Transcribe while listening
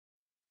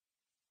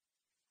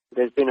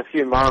There's been a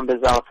few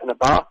mambas out and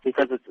about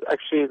because it's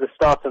actually the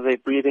start of their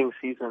breeding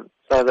season.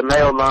 So the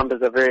male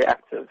mambas are very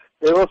active.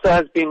 There also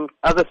has been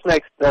other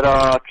snakes that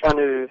are trying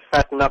to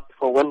fatten up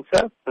for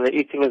winter. So they're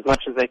eating as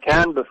much as they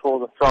can before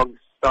the frogs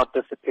start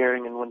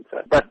disappearing in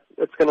winter. But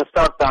it's going to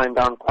start dying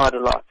down quite a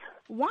lot.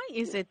 Why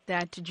is it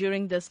that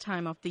during this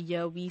time of the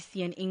year we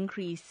see an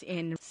increase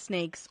in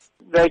snakes?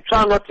 They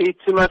try not to eat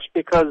too much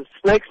because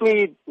snakes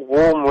need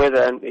warm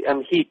weather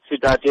and heat to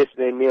digest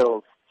their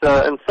meals.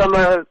 So in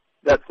summer,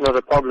 that's not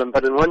a problem.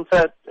 But in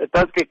winter, it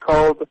does get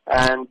cold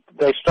and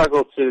they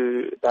struggle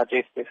to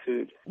digest their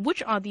food.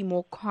 Which are the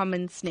more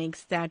common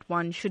snakes that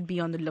one should be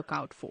on the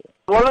lookout for?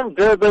 Well, in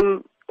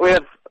Durban, we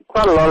have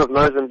quite a lot of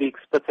Mozambique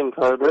spitting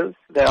cobras.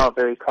 They are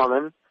very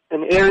common.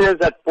 In areas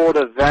that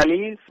border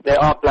valleys, there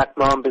are black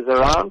mambas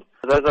around.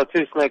 Those are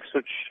two snakes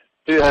which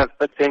do have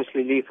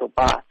potentially lethal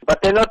bites.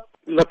 But they're not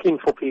looking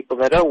for people.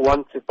 They don't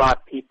want to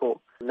bite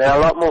people. They're a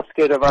lot more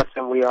scared of us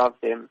than we are of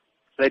them.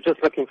 They're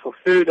just looking for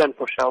food and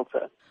for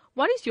shelter.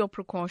 What is your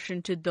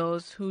precaution to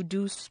those who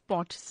do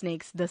spot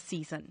snakes this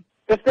season?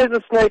 If there's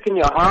a snake in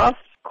your house,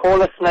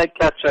 call a snake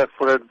catcher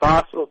for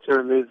advice or to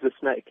remove the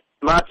snake.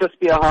 It might just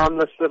be a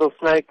harmless little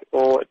snake,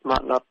 or it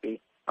might not be.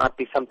 It might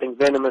be something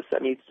venomous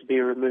that needs to be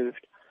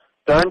removed.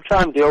 Don't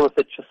try and deal with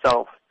it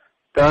yourself.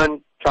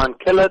 Don't try and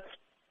kill it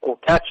or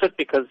catch it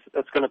because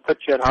it's going to put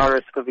you at high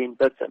risk of being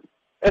bitten.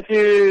 If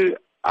you're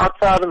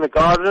outside in the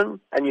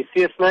garden and you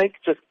see a snake,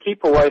 just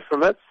keep away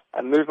from it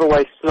and move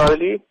away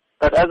slowly.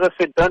 But as I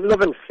said, don't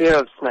live in fear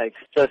of snakes.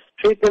 Just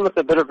treat them with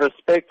a bit of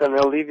respect and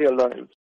they'll leave you alone.